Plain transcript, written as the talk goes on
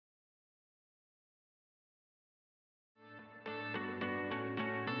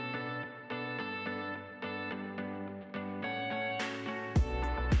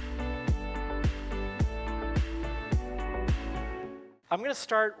I'm going to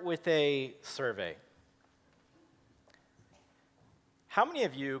start with a survey. How many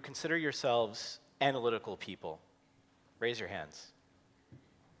of you consider yourselves analytical people? Raise your hands.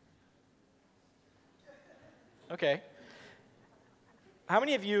 Okay. How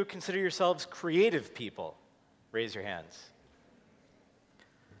many of you consider yourselves creative people? Raise your hands.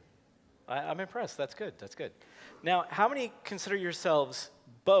 I'm impressed. That's good. That's good. Now, how many consider yourselves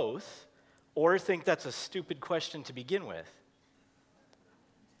both, or think that's a stupid question to begin with?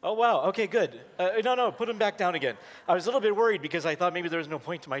 Oh, wow. Okay, good. No, put them back down again. I was a little bit worried because I thought maybe there was no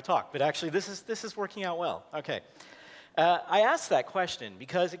point to my talk, but actually this is working out well. Okay. I asked that question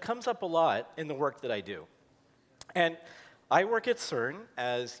because it comes up a lot in the work that I do. And I work at CERN,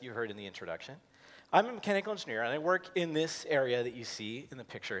 as you heard in the introduction. I'm a mechanical engineer, and I work in this area that you see in the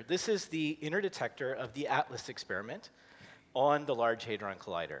picture. This is the inner detector of the ATLAS experiment on the Large Hadron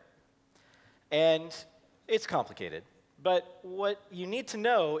Collider. And it's complicated. But what you need to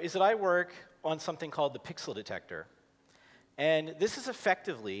know is that I work on something called the pixel detector. And this is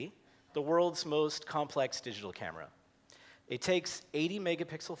effectively the world's most complex digital camera. It takes 80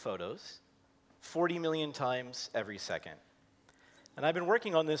 megapixel photos 40 million times every second. And I've been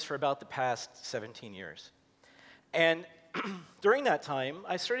working on this for about the past 17 years. And during that time,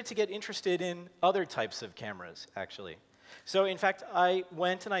 I started to get interested in other types of cameras, actually. So in fact, I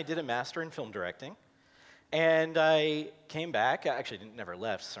went and I did a master in film directing. And I came back. I actually never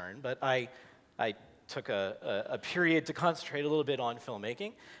left CERN, but I took a period to concentrate a little bit on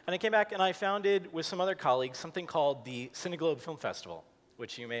filmmaking. And I came back and I founded, with some other colleagues, something called the CineGlobe Film Festival,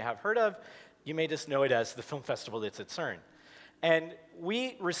 which you may have heard of. You may just know it as the film festival that's at CERN. And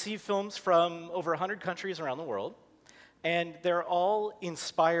we receive films from over 100 countries around the world, and they're all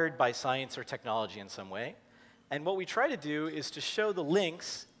inspired by science or technology in some way. And what we try to do is to show the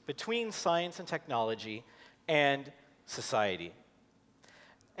links between science and technology and society.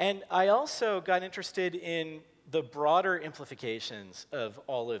 And I also got interested in the broader implications of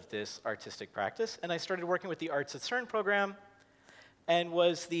all of this artistic practice, and I started working with the Arts at CERN program and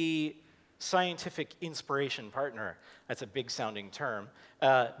was the scientific inspiration partner. That's a big-sounding term.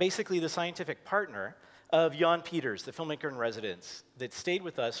 Basically, the scientific partner of Jan Peters, the filmmaker in residence, that stayed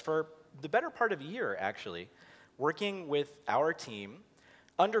with us for the better part of a year, actually, working with our team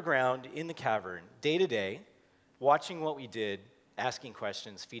underground in the cavern, day to day, watching what we did, asking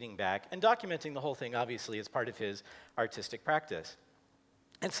questions, feeding back, and documenting the whole thing, obviously, as part of his artistic practice.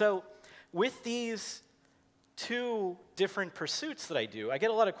 And so, with these two different pursuits that I do, I get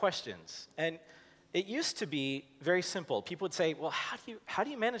a lot of questions. And it used to be very simple. People would say, well, how do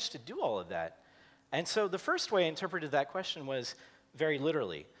you manage to do all of that? And so the first way I interpreted that question was very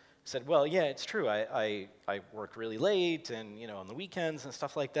literally. I said, well, yeah, it's true. I work really late and on the weekends and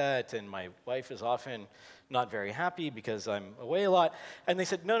stuff like that, and my wife is often not very happy because I'm away a lot. And they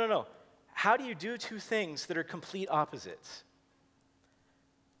said, no. How do you do two things that are complete opposites?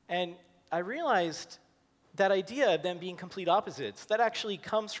 And I realized that idea of them being complete opposites, that actually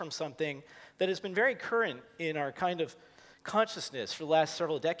comes from something that has been very current in our kind of consciousness for the last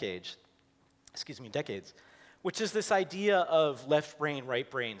several decades, which is this idea of left brain, right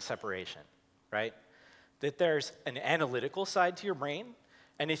brain separation, right? That there's an analytical side to your brain,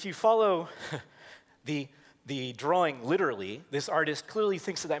 and if you follow the drawing literally, this artist clearly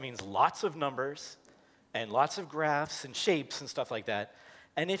thinks that means lots of numbers and lots of graphs and shapes and stuff like that.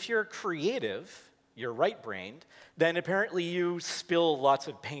 And if you're creative, you're right-brained, then apparently you spill lots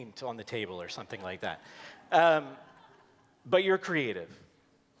of paint on the table or something like that. But you're creative.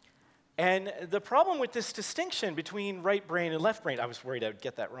 And the problem with this distinction between right brain and left brain, I was worried I would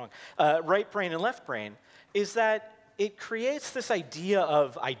get that wrong, right brain and left brain, is that it creates this idea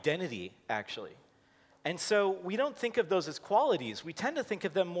of identity, actually. And so we don't think of those as qualities. We tend to think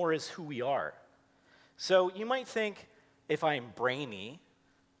of them more as who we are. So you might think, if I'm brainy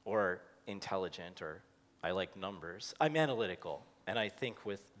or intelligent, or I like numbers, I'm analytical, and I think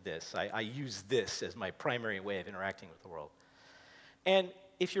with this. I use this as my primary way of interacting with the world. And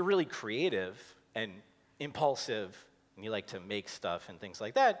if you're really creative and impulsive, and you like to make stuff and things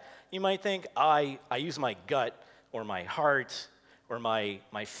like that, you might think, I use my gut, or my heart, or my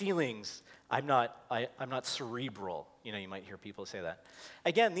feelings. I'm not cerebral. You might hear people say that.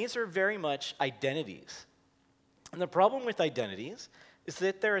 Again, these are very much identities. And the problem with identities is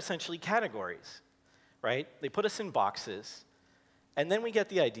that they're essentially categories, right? They put us in boxes, and then we get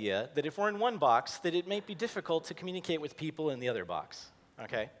the idea that if we're in one box, that it may be difficult to communicate with people in the other box,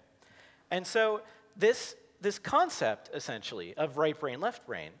 okay? And so this concept, essentially, of right brain, left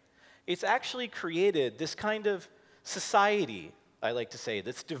brain, it's actually created this kind of society I like to say,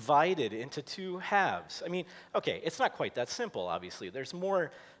 that's divided into two halves. I mean, okay, it's not quite that simple, obviously. There's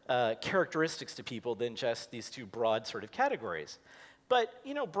more characteristics to people than just these two broad sort of categories. But,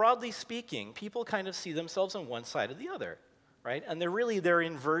 you know, broadly speaking, people kind of see themselves on one side or the other, right? And they're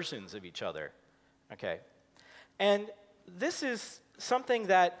inversions of each other, okay? And this is something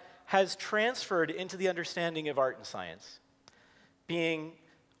that has transferred into the understanding of art and science. Being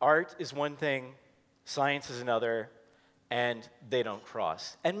art is one thing, science is another, and they don't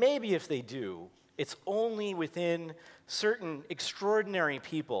cross. And maybe if they do, it's only within certain extraordinary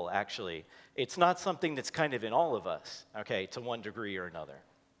people, actually. It's not something that's kind of in all of us, okay, to one degree or another.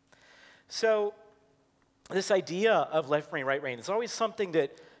 So this idea of left brain, right brain is always something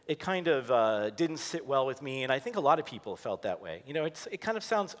that it kind of didn't sit well with me, and I think a lot of people felt that way. You know, it kind of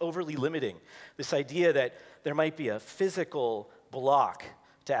sounds overly limiting, this idea that there might be a physical block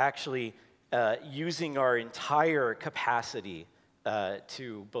to actually using our entire capacity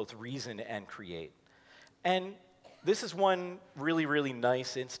to both reason and create. And this is one really, really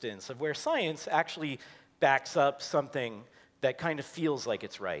nice instance of where science actually backs up something that kind of feels like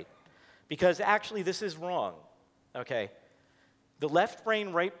it's right. Because actually this is wrong, okay? The left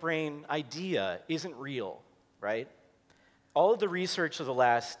brain, right brain idea isn't real, right? All of the research of the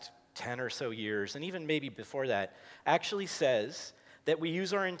last 10 or so years, and even maybe before that, actually says that we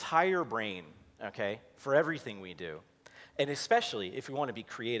use our entire brain, okay, for everything we do. And especially if we want to be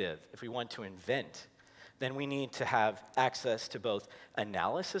creative, if we want to invent, then we need to have access to both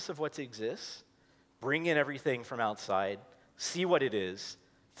analysis of what exists, bring in everything from outside, see what it is,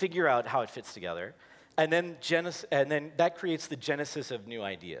 figure out how it fits together, and then that creates the genesis of new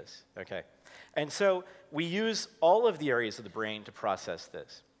ideas, okay? And so we use all of the areas of the brain to process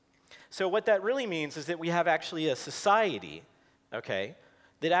this. So what that really means is that we have actually a society, okay,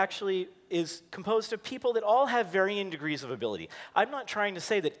 that actually is composed of people that all have varying degrees of ability. I'm not trying to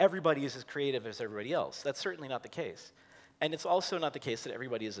say that everybody is as creative as everybody else. That's certainly not the case. And it's also not the case that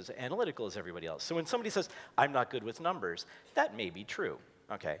everybody is as analytical as everybody else. So when somebody says, I'm not good with numbers, that may be true,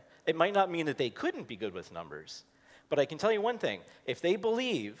 okay? It might not mean that they couldn't be good with numbers. But I can tell you one thing. If they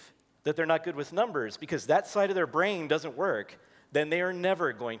believe that they're not good with numbers because that side of their brain doesn't work, then they are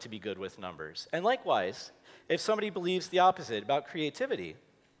never going to be good with numbers. And likewise, if somebody believes the opposite about creativity,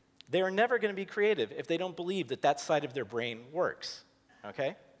 they are never going to be creative if they don't believe that that side of their brain works,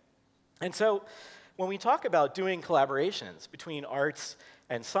 okay? And so when we talk about doing collaborations between arts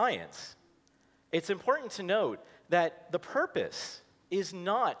and science, it's important to note that the purpose is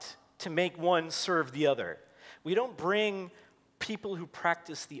not to make one serve the other. We don't bring people who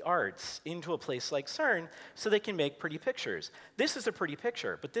practice the arts into a place like CERN so they can make pretty pictures. This is a pretty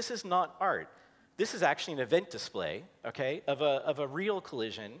picture, but this is not art. This is actually an event display, okay, of a real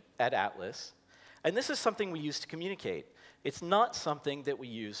collision at Atlas. And this is something we use to communicate. It's not something that we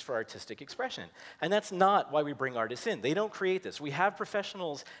use for artistic expression. And that's not why we bring artists in. They don't create this. We have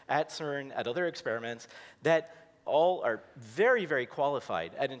professionals at CERN, at other experiments, that all are very, very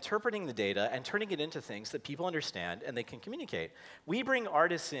qualified at interpreting the data and turning it into things that people understand and they can communicate. We bring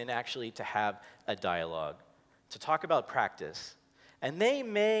artists in actually to have a dialogue, to talk about practice. And they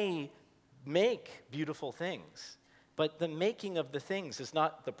may make beautiful things, but the making of the things is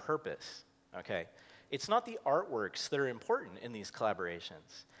not the purpose, okay? It's not the artworks that are important in these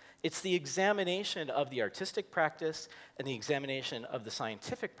collaborations. It's the examination of the artistic practice and the examination of the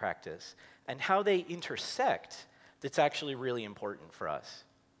scientific practice and how they intersect that's actually really important for us.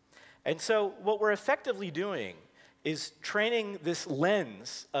 And so what we're effectively doing is training this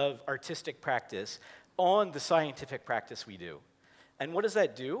lens of artistic practice on the scientific practice we do. And what does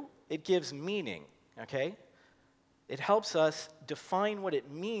that do? It gives meaning, okay? It helps us define what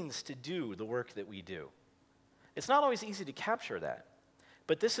it means to do the work that we do. It's not always easy to capture that,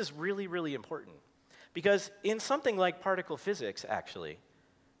 but this is really, really important. Because in something like particle physics, actually,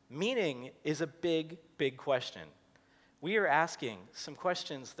 meaning is a big, big question. We are asking some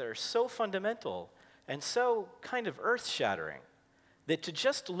questions that are so fundamental and so kind of earth-shattering that to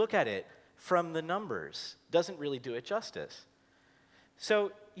just look at it from the numbers doesn't really do it justice.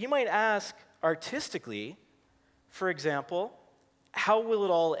 So you might ask artistically, for example, how will it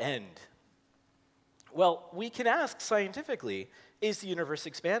all end? Well, we can ask scientifically, is the universe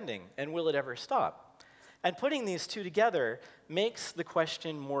expanding and will it ever stop? And putting these two together makes the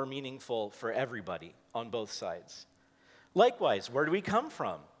question more meaningful for everybody on both sides. Likewise, where do we come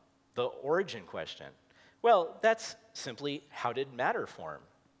from? The origin question. Well, that's simply how did matter form?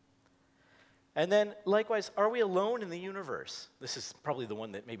 And then, likewise, are we alone in the universe? This is probably the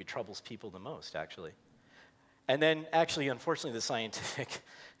one that maybe troubles people the most, actually. And then, actually, unfortunately, the scientific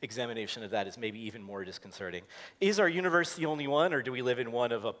examination of that is maybe even more disconcerting. Is our universe the only one, or do we live in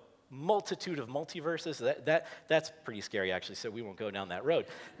one of a multitude of multiverses? That's pretty scary, actually, so we won't go down that road.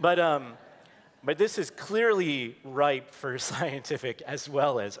 But this is clearly ripe for scientific as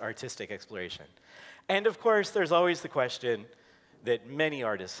well as artistic exploration. And of course, there's always the question that many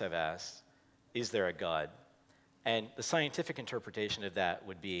artists have asked, is there a God? And the scientific interpretation of that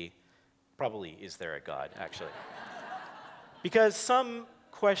would be, probably, is there a God, actually? Because some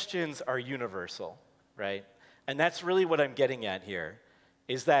questions are universal, right? And that's really what I'm getting at here,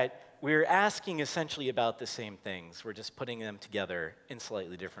 is that we're asking essentially about the same things. We're just putting them together in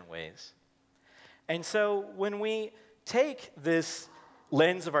slightly different ways. And so when we take this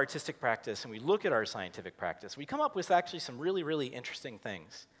lens of artistic practice and we look at our scientific practice, we come up with actually some really, really interesting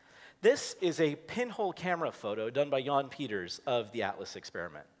things. This is a pinhole camera photo done by Jan Peters of the Atlas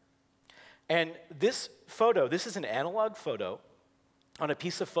experiment. And this photo, this is an analog photo on a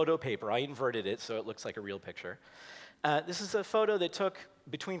piece of photo paper. I inverted it so it looks like a real picture. This is a photo that took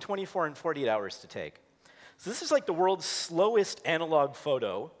between 24 and 48 hours to take. So this is like the world's slowest analog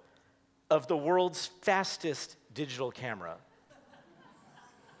photo of the world's fastest digital camera.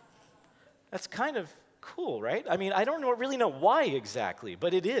 That's kind of cool, right? I mean, I don't really know why exactly,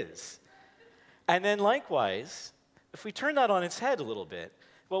 but it is. And then likewise, if we turn that on its head a little bit,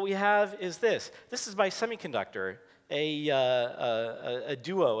 what we have is this. This is by Semiconductor, a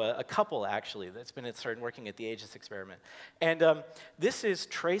duo, a couple actually, that's been at CERN working at the AGES experiment. And this is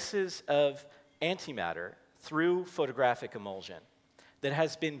traces of antimatter through photographic emulsion that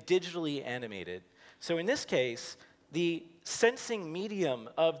has been digitally animated. So in this case, the sensing medium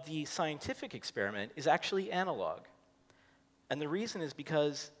of the scientific experiment is actually analog. And the reason is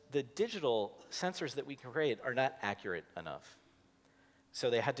because the digital sensors that we can create are not accurate enough. So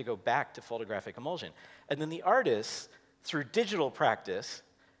they had to go back to photographic emulsion. And then the artists, through digital practice,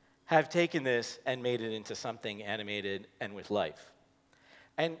 have taken this and made it into something animated and with life.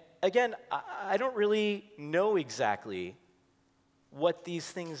 And again, I don't really know exactly what these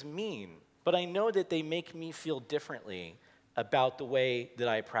things mean, but I know that they make me feel differently about the way that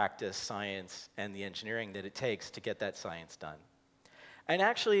I practice science and the engineering that it takes to get that science done. And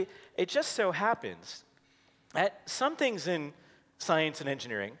actually, it just so happens that some things in science and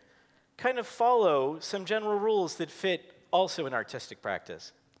engineering kind of follow some general rules that fit also in artistic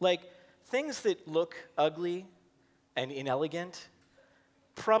practice. Like, things that look ugly and inelegant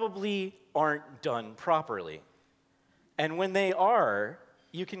probably aren't done properly. And when they are,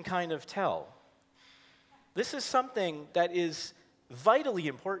 you can kind of tell. This is something that is vitally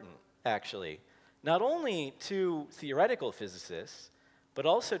important, actually, not only to theoretical physicists, but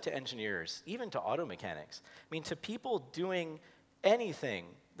also to engineers, even to auto mechanics. I mean, to people doing anything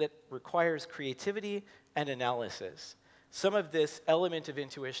that requires creativity and analysis. Some of this element of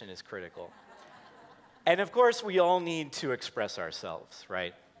intuition is critical. And of course, we all need to express ourselves,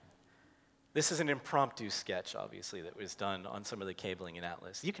 right? This is an impromptu sketch, obviously, that was done on some of the cabling in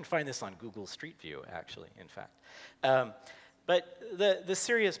Atlas. You can find this on Google Street View, actually, in fact. But the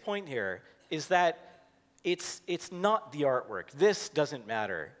serious point here is that it's not the artwork. This doesn't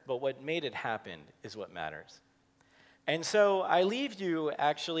matter, but what made it happen is what matters. And so I leave you,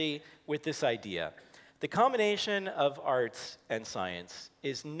 actually, with this idea. The combination of arts and science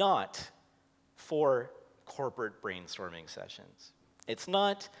is not for corporate brainstorming sessions. It's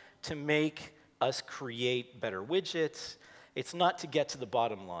not to make us create better widgets. It's not to get to the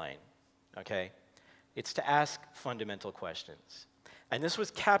bottom line, okay? It's to ask fundamental questions. And this was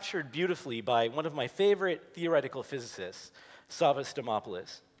captured beautifully by one of my favorite theoretical physicists, Savas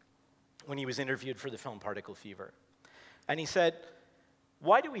Dimopoulos, when he was interviewed for the film Particle Fever. And he said,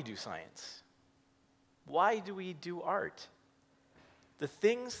 why do we do science? Why do we do art? The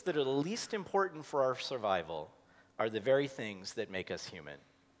things that are the least important for our survival are the very things that make us human.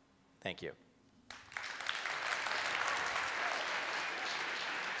 Thank you.